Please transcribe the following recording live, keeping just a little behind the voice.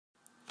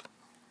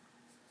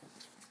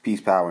Peace,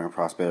 power, and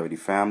prosperity,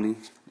 family.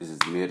 This is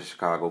Amir, the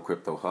Chicago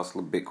Crypto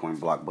Hustler, Bitcoin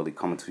Block Bully,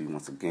 coming to you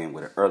once again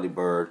with an early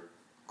bird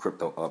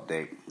crypto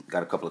update.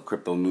 Got a couple of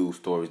crypto news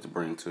stories to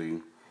bring to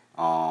you.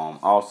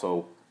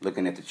 Also,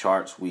 looking at the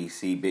charts, we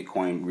see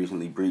Bitcoin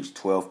recently breached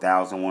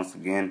 12,000 once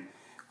again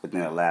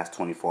within the last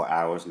 24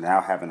 hours.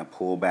 Now having a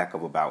pullback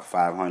of about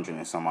 500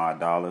 and some odd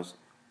dollars.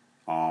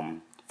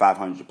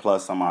 500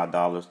 plus some odd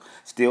dollars.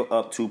 Still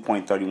up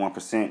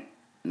 2.31%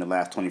 in the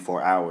last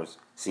 24 hours,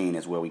 seeing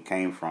as where we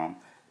came from.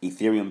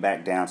 Ethereum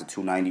back down to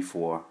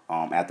 294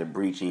 after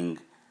breaching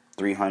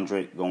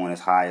 300, going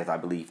as high as I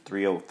believe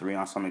 303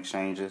 on some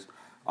exchanges.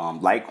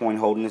 Litecoin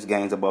holding its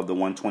gains above the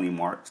 120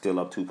 mark, still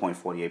up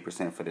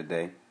 2.48% for the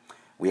day.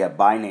 We have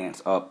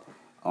Binance up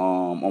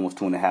almost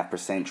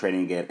 2.5%,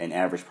 trading at an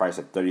average price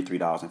of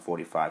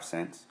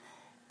 $33.45.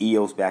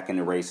 EOS back in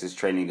the races,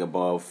 trading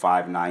above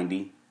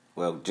 590.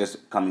 Well,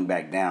 just coming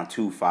back down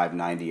to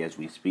 590 as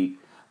we speak,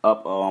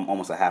 up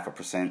almost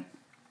 0.5%.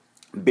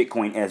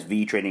 Bitcoin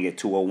SV trading at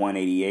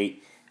 201.88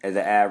 as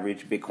an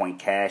average. Bitcoin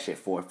Cash at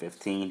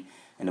 415,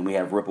 and then we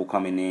have Ripple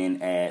coming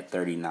in at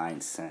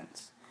 39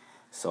 cents.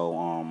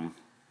 So,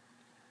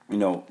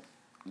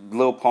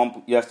 little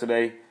pump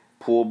yesterday,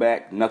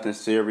 pullback, nothing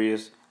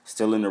serious.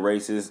 Still in the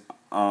races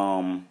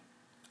on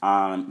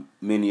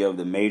many of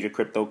the major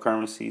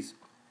cryptocurrencies.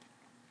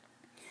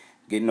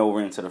 Getting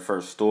over into the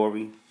first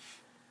story.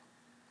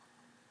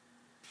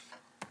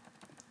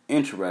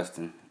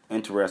 Interesting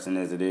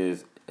as it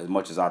is. As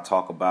much as I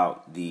talk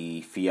about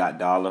the fiat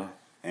dollar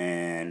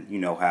and,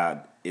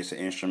 how it's an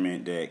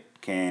instrument that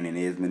can and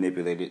is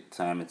manipulated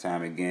time and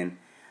time again.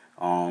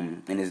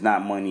 And it's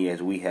not money as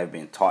we have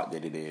been taught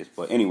that it is.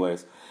 But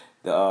anyways,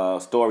 the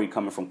story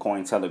coming from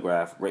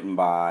Cointelegraph, written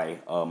by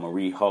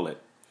Marie Hullett,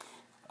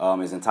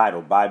 is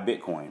entitled Buy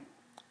Bitcoin.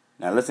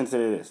 Now listen to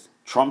this.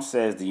 Trump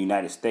says the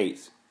United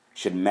States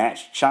should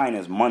match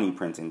China's money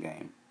printing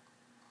game.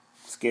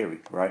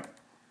 Scary, right?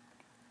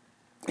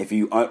 If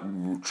you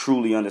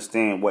truly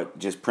understand what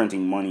just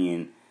printing money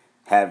and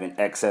having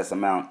excess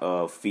amount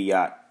of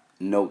fiat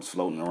notes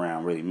floating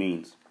around really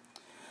means.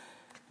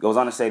 Goes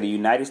on to say the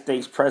United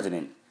States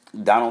President,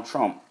 Donald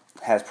Trump,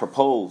 has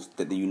proposed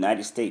that the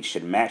United States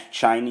should match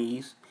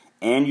Chinese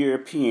and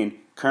European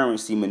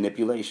currency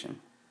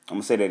manipulation. I'm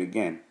going to say that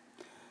again.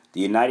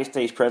 The United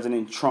States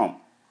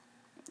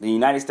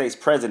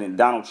President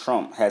Donald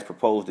Trump has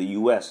proposed the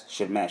U.S.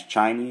 should match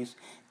Chinese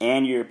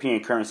and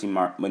European currency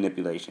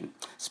manipulation,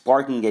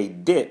 sparking a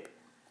dip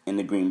in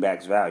the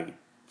greenback's value.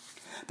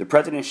 The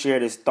president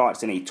shared his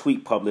thoughts in a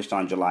tweet published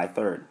on July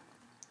 3rd.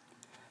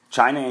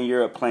 China and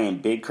Europe playing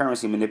big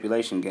currency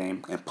manipulation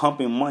game and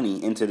pumping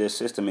money into their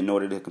system in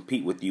order to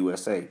compete with the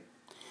USA.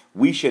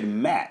 We should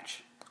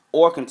match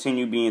or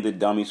continue being the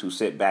dummies who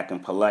sit back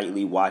and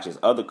politely watch as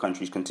other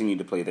countries continue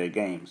to play their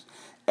games,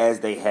 as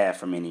they have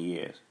for many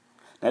years.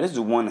 Now, this is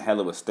one hell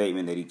of a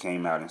statement that he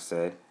came out and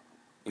said,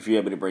 if you're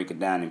able to break it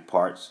down in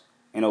parts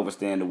and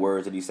understand the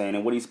words that he's saying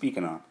and what he's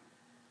speaking on.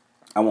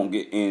 I won't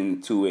get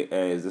into it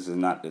as this is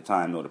not the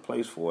time nor the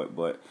place for it,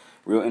 but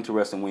real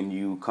interesting when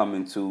you come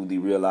into the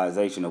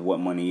realization of what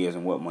money is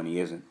and what money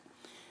isn't.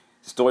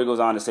 The story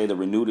goes on to say the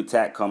renewed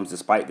attack comes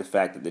despite the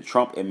fact that the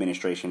Trump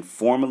administration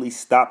formally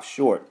stopped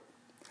short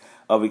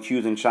of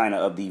accusing China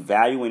of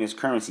devaluing its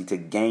currency to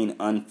gain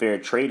unfair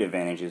trade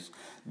advantages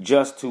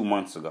just 2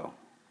 months ago.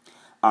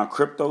 On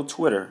crypto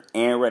Twitter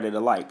and Reddit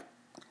alike,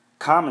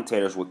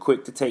 commentators were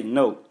quick to take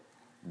note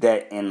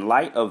that in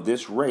light of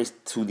this race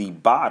to the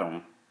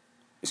bottom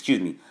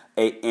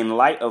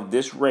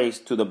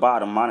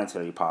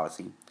monetary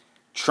policy,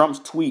 Trump's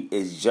tweet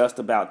is just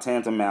about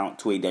tantamount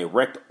to a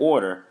direct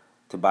order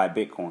to buy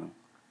Bitcoin.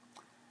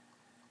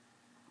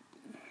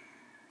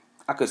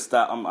 I could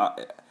stop.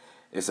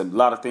 It's a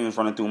lot of things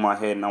running through my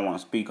head and I want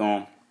to speak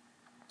on.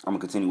 I'm going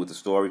to continue with the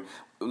story.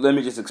 Let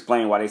me just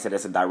explain why they said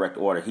that's a direct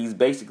order. He's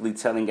basically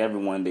telling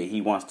everyone that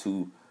he wants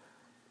to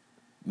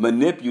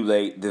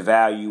manipulate the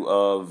value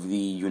of the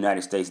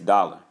United States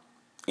dollar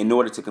in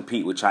order to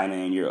compete with China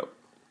and Europe.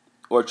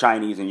 Or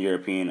Chinese and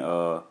European,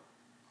 what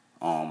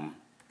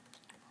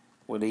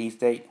did he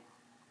state?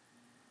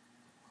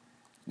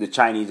 The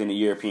Chinese and the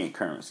European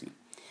currency.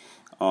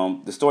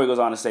 The story goes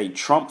on to say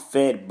Trump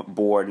Fed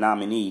board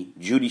nominee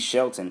Judy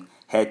Shelton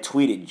had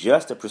tweeted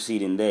just the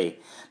preceding day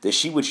that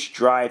she would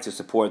strive to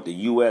support the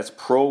U.S.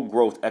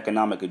 pro-growth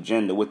economic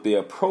agenda with the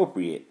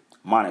appropriate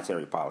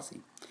monetary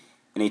policy.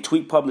 In a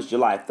tweet published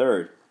July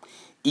 3rd,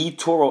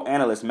 eToro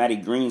analyst Matty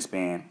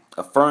Greenspan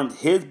affirmed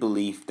his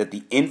belief that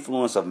the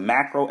influence of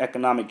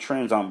macroeconomic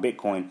trends on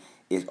Bitcoin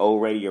is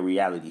already a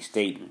reality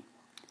statement.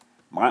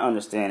 My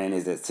understanding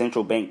is that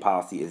central bank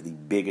policy is the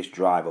biggest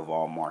drive of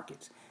all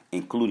markets,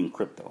 including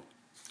crypto.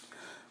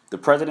 The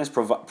president's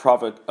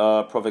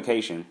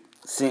provocation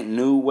sent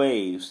new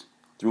waves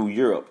through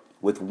Europe,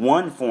 with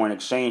one foreign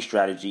exchange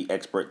strategy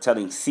expert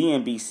telling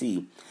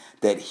CNBC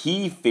that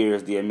he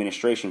fears the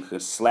administration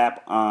could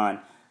slap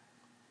on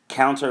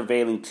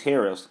countervailing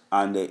tariffs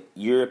on the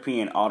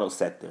European auto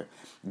sector,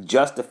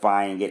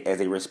 justifying it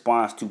as a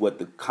response to what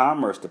the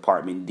Commerce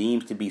Department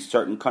deems to be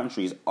certain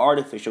countries'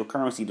 artificial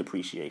currency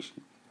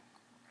depreciation.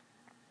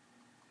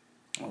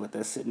 I'll let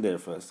that sit there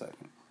for a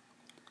second.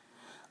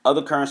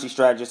 Other currency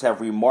strategists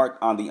have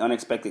remarked on the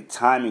unexpected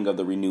timing of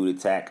the renewed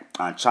attack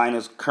on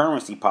China's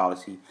currency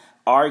policy,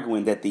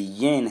 arguing that the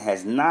yen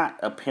has not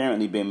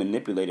apparently been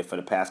manipulated for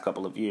the past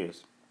couple of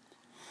years.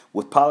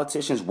 With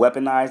politicians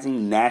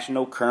weaponizing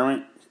national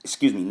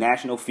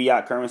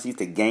fiat currencies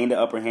to gain the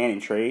upper hand in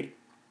trade,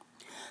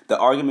 the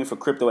argument for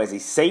crypto as a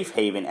safe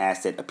haven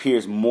asset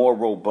appears more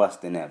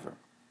robust than ever.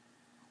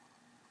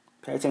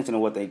 Pay attention to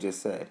what they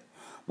just said.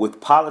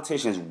 With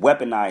politicians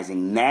weaponizing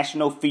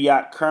national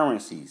fiat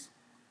currencies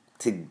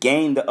to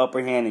gain the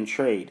upper hand in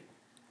trade,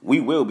 we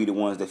will be the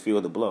ones that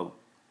feel the blow.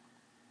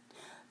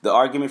 The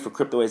argument for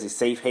crypto as a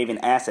safe haven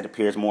asset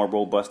appears more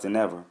robust than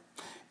ever.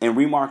 In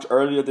remarks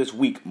earlier this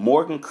week,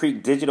 Morgan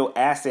Creek digital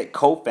asset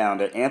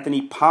co-founder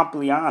Anthony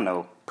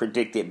Pompliano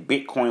predicted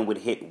Bitcoin would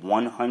hit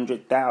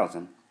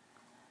 100,000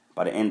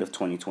 by the end of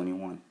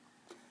 2021,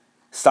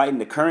 citing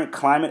the current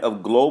climate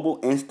of global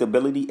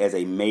instability as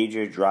a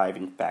major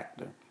driving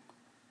factor.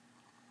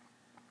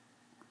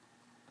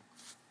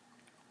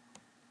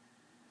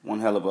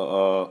 One hell of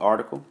a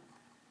article.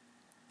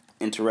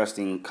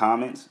 Interesting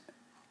comments.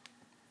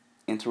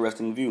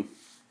 Interesting view.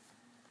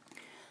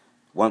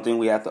 One thing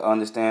we have to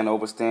understand,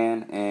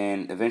 overstand,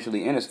 and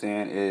eventually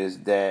understand is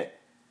that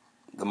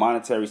the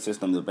monetary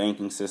system, the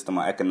banking system,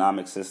 our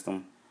economic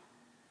system,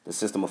 the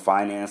system of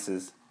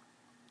finances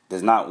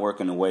does not work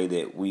in the way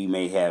that we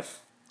may have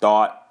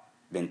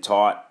been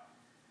taught,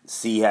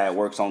 see how it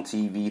works on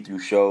TV through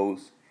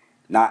shows,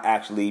 not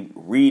actually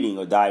reading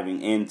or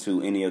diving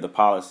into any of the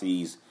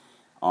policies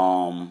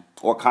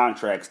or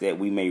contracts that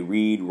we may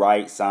read,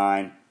 write,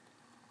 sign,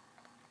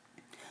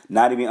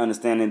 not even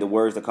understanding the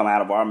words that come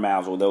out of our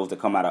mouths or those that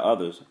come out of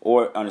others,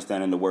 or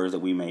understanding the words that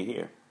we may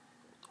hear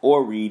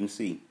or read and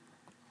see.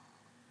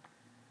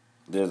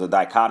 There's a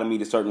dichotomy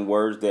to certain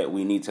words that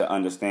we need to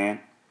understand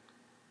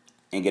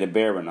and get a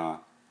bearing on.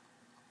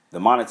 The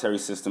monetary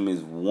system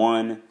is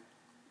one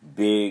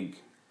big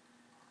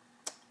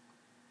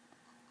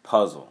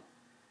puzzle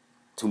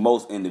to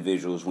most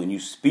individuals when you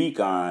speak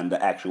on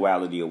the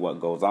actuality of what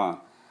goes on.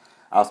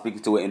 I was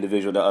speaking to an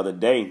individual the other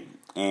day,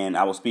 and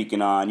I was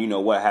speaking on,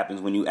 what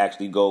happens when you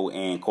actually go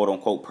and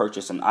quote-unquote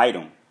purchase an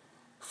item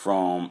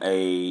from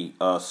a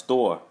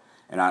store.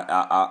 And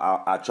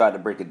I tried to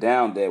break it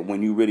down that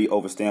when you really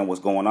understand what's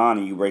going on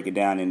and you break it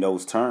down in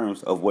those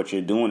terms of what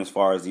you're doing as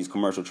far as these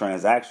commercial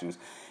transactions,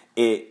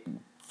 it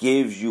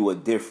gives you a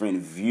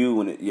different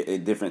view and a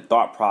different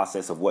thought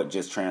process of what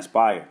just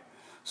transpired.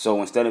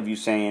 So instead of you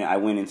saying, I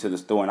went into the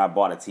store and I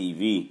bought a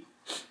TV,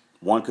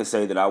 one could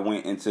say that I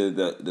went into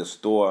the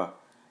store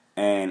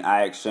and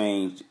I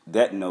exchanged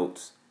debt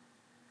notes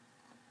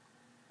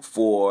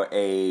for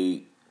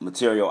a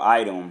material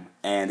item,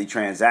 and the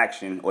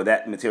transaction or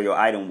that material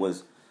item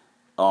was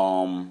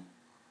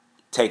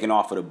taken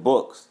off of the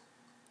books,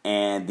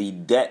 and the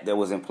debt that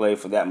was in play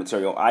for that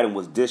material item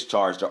was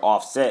discharged or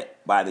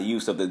offset by the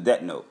use of the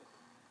debt note.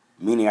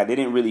 Meaning I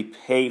didn't really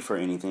pay for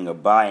anything or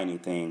buy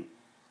anything,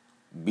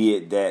 be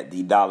it that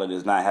the dollar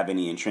does not have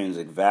any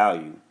intrinsic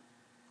value,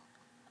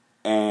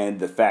 and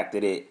the fact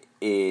that it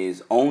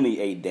is only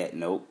a debt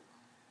note,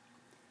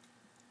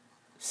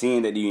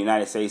 seeing that the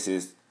United States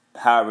is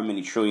however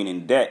many trillion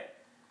in debt,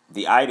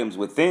 the items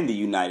within the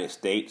United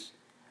States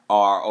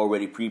are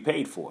already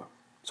prepaid for.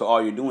 So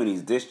all you're doing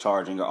is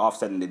discharging or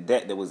offsetting the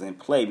debt that was in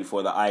play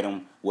before the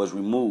item was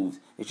removed.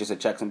 It's just a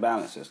checks and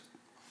balances.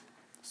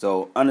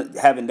 So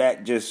having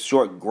that just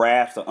short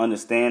grasp or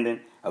understanding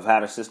of how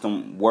the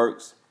system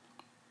works,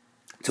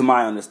 to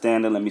my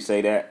understanding,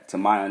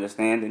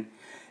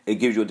 it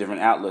gives you a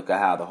different outlook of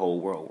how the whole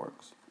world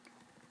works.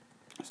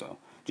 So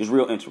just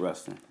real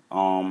interesting.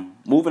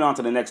 Moving on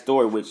to the next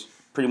story, which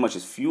pretty much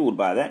is fueled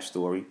by that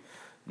story.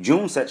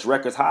 June sets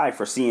records high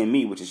for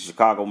CME, which is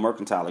Chicago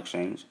Mercantile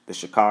Exchange. The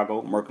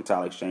Chicago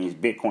Mercantile Exchange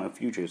Bitcoin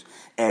futures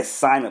as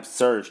sign-ups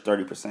surged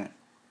 30%.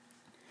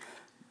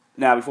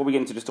 Now, before we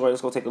get into the story,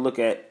 let's go take a look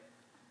at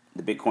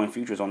the Bitcoin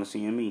futures on the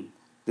CME.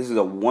 This is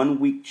a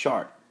 1-week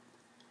chart.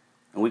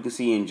 And we can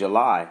see in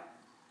July,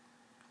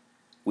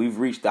 we've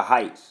reached the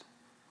heights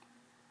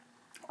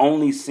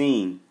only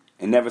seen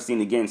and never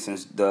seen again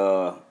since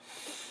the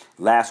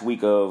third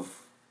week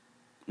of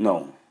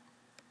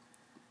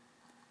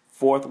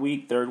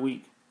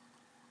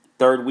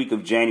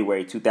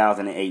January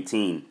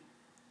 2018,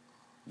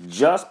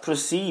 just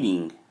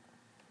preceding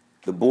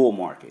the bull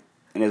market.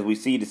 And as we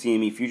see, the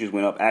CME futures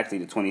went up actually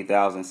to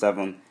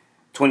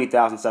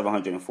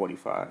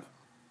 20,745.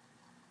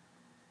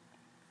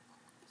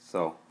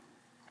 So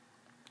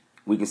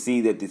we can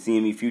see that the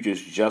CME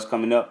futures just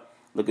coming up.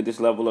 Look at this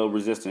level of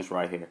resistance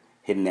right here,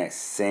 hitting that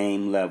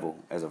same level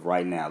as of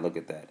right now. Look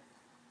at that.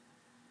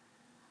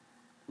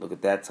 Look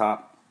at that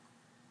top.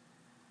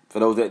 For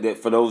those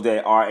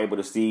that are able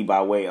to see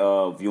by way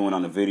of viewing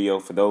on the video,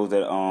 for those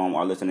that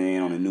are listening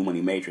in on the New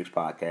Money Matrix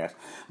podcast,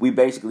 we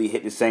basically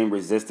hit the same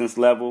resistance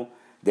level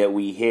that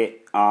we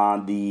hit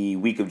on the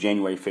week of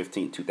January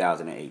 15th,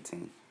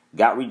 2018.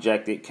 Got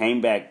rejected, came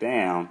back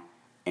down,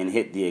 and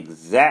hit the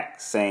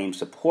exact same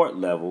support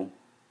level,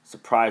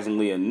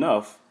 surprisingly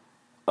enough,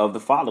 of the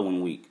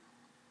following week,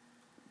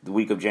 the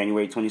week of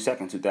January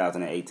 22nd,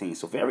 2018.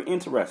 So very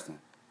interesting.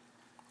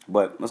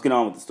 But let's get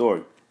on with the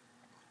story.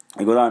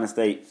 It goes on to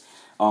state,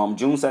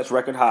 June sets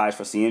record highs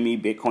for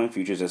CME Bitcoin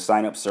futures as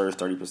sign-ups surge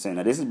 30%.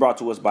 Now, this is brought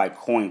to us by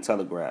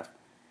Cointelegraph,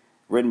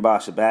 written by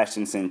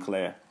Sebastian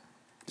Sinclair.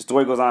 The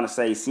story goes on to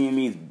say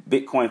CME's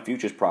Bitcoin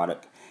futures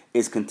product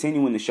is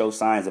continuing to show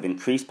signs of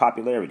increased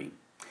popularity,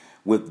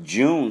 with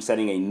June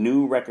setting a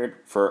new record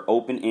for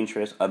open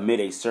interest amid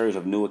a surge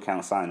of new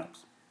account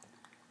signups.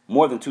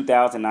 More than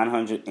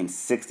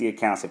 2,960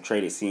 accounts have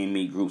traded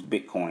CME Group's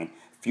Bitcoin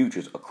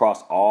futures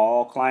across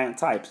all client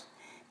types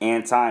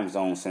and time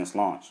zones since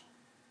launch.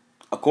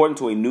 According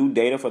to a new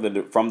data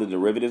from the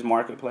derivatives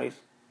marketplace,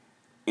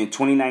 in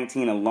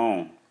 2019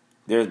 alone,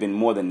 there has been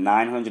more than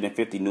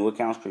 950 new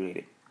accounts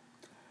created,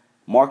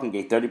 marking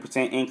a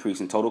 30%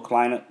 increase in total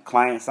client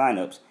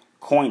signups,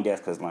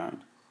 CoinDesk has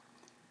learned.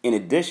 In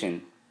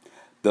addition,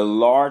 the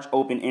large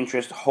open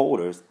interest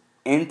holders,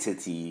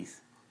 entities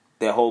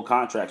that hold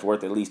contracts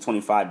worth at least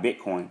 25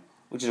 Bitcoin,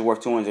 which is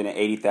worth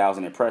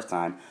 $280,000 at press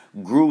time,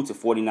 grew to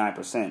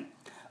 49%,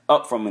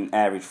 up from an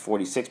average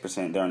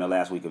 46% during the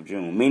last week of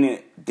June, meaning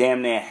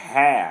damn near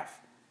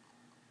half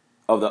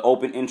of the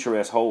open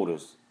interest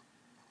holders,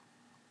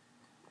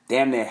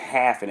 damn near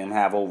half of them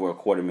have over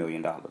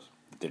 $250,000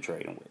 that they're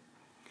trading with.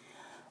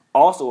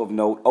 Also of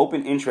note,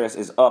 open interest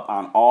is up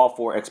on all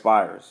four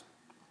expires,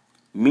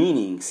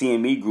 meaning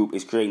CME Group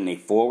is creating a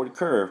forward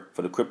curve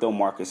for the crypto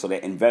market so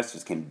that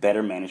investors can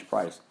better manage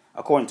price,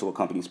 according to a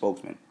company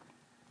spokesman.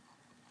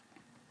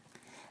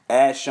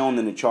 As shown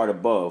in the chart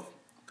above,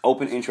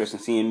 open interest in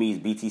CME's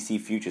BTC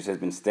futures has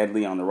been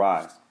steadily on the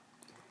rise,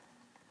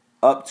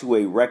 up to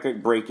a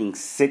record-breaking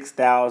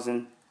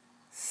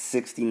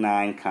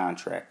 6,069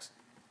 contracts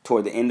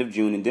toward the end of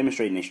June and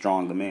demonstrating a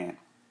strong demand.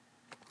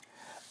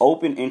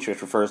 Open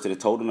interest refers to the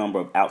total number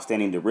of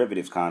outstanding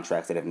derivatives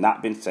contracts that have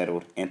not been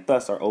settled and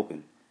thus are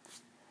open.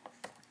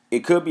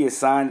 It could be a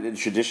sign that the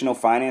traditional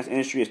finance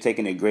industry has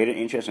taken a greater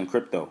interest in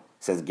crypto,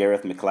 says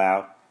Gareth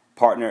McLeod,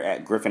 partner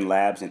at Griffin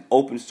Labs, an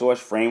open source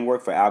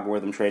framework for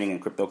algorithm trading in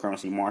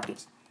cryptocurrency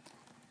markets.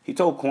 He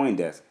told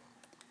CoinDesk,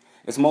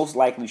 it's most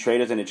likely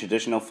traders in the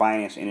traditional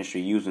finance industry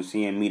using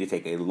CME to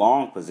take a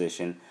long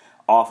position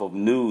off of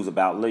news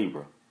about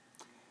Libra.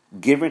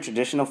 Given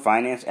traditional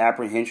finance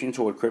apprehension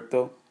toward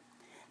crypto,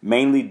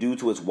 mainly due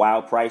to its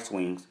wild price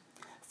swings,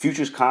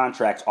 futures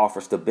contracts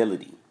offer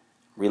stability,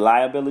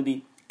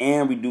 reliability,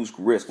 and reduced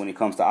risk when it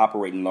comes to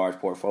operating large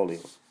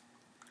portfolios.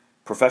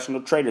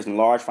 Professional traders and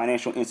large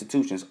financial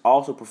institutions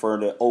also prefer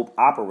to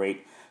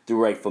operate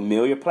through a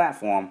familiar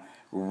platform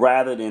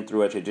rather than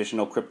through a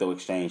traditional crypto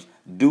exchange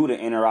due to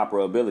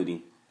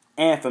interoperability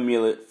and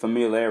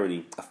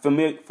familiarity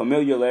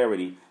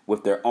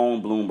with their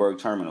own Bloomberg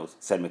terminals,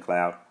 said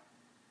McLeod.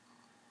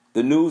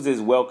 The news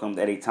is welcomed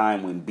at a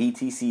time when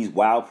BTC's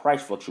wild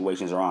price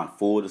fluctuations are on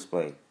full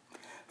display,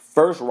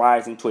 first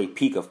rising to a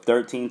peak of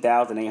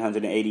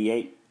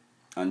 13,888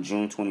 on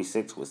June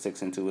 26, with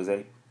 6 and 2 is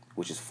 8,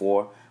 which is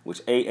 4,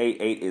 which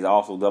 888 is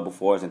also double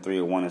 4s and 3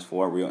 and 1 is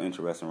 4, real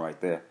interesting right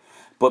there.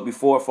 But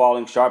before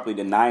falling sharply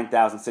to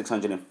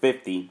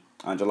 9,650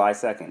 on July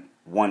 2nd,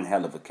 one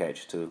hell of a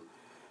catch too.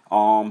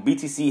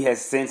 BTC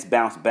has since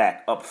bounced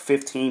back, up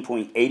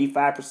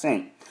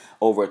 15.85%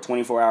 over a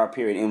 24-hour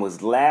period, and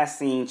was last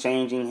seen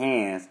changing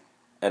hands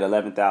at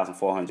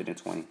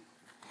 11,420.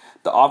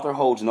 The author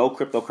holds no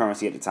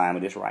cryptocurrency at the time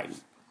of this writing,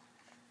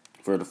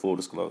 for the full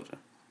disclosure.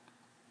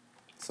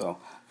 So,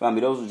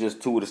 family, those are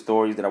just two of the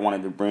stories that I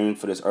wanted to bring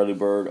for this early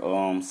bird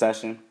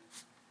session.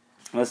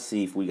 Let's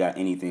see if we got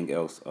anything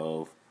else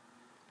of...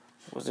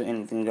 Was there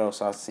anything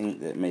else I seen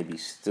that maybe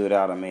stood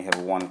out? I may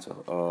have wanted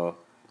to...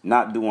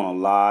 not do on a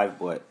live,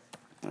 but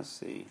let's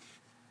see.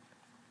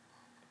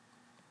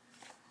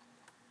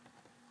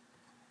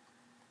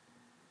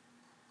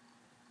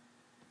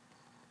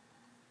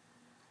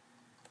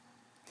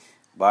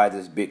 Buy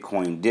this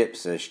Bitcoin dip,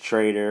 says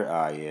trader.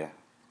 Yeah.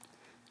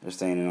 They're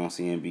saying it on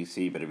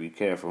CNBC. Better be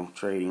careful.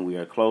 Trading, we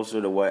are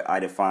closer to what I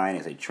define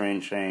as a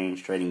trend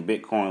change. Trading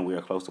Bitcoin, we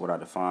are close to what I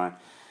define.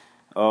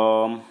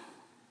 I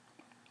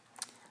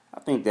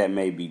think that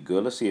may be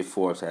good. Let's see if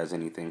Forbes has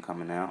anything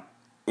coming out.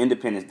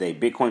 Independence Day.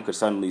 Bitcoin could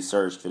suddenly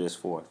surge to this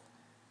 4th.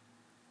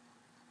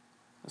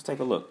 Let's take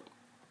a look.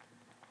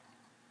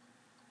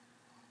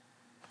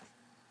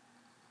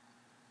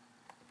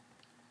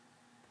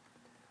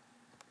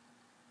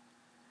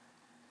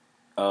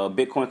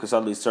 Bitcoin could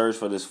suddenly surge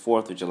for this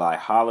 4th of July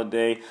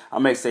holiday. I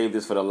may save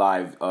this for the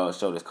live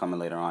show that's coming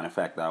later on. In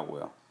fact, I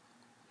will.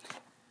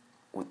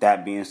 With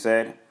that being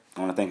said, I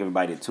want to thank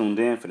everybody that tuned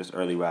in for this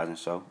early rising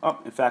show. Oh,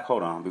 in fact,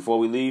 hold on. Before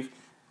we leave,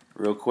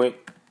 real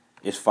quick,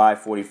 it's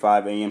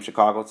 5:45 a.m.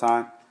 Chicago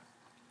time.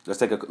 Let's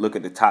take a look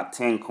at the top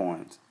 10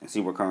 coins and see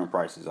where current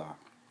prices are.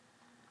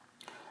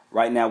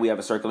 Right now, we have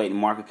a circulating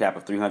market cap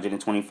of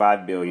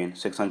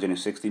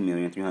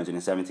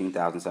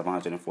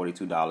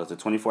 $325,660,317,742. The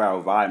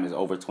 24-hour volume is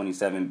over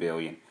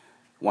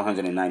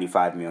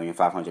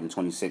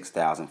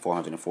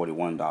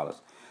 $27,195,526,441.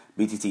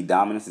 BTC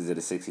dominance is at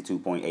a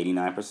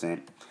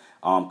 62.89%.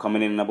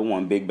 Coming in at number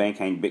 1, Big Bang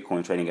Hank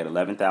Bitcoin trading at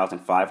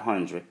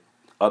 11,500,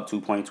 up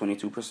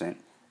 2.22%.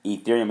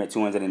 Ethereum at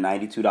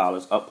 $292,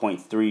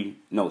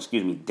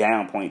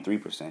 down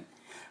 0.3%.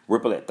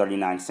 Ripple at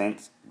 39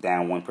 cents,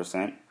 down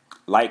 1%.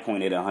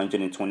 Litecoin at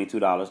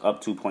 $122,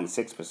 up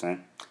 2.6%.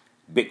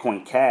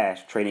 Bitcoin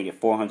Cash trading at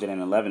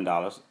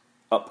 $411,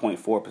 up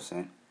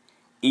 0.4%.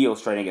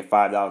 EOS trading at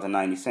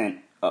 $5.90,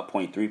 up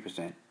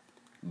 0.3%.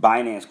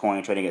 Binance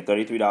Coin trading at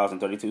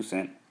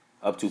 $33.32,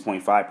 up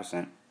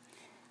 2.5%.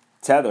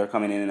 Tether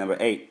coming in at number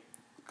 8,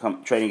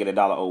 trading at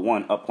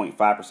 $1.01, up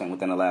 0.5%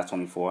 within the last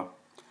 24.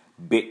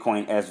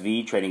 Bitcoin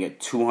SV trading at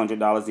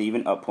 $200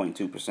 even, up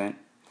 0.2%.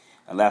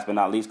 And last but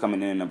not least,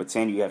 coming in at number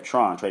 10, you have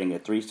Tron trading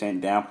at 3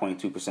 cents, down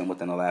 0.2%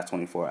 within the last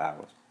 24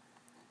 hours.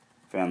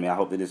 Family, I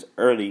hope that this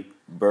early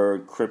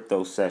bird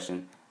crypto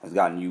session has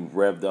gotten you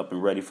revved up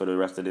and ready for the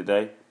rest of the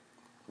day,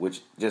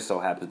 which just so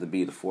happens to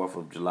be the 4th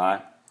of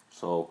July.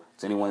 So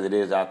to anyone that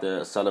is out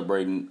there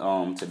celebrating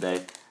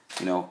today,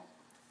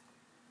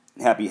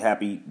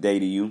 happy day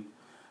to you.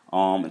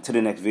 Until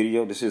the next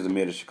video, this is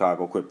Amir the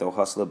Chicago Crypto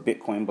Hustler,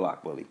 Bitcoin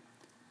Block Bully.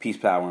 Peace,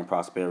 power, and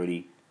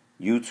prosperity.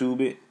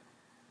 YouTube it.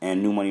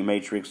 And New Money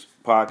Matrix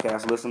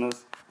podcast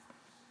listeners,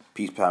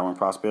 peace, power, and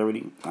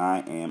prosperity. I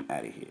am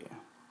out of here.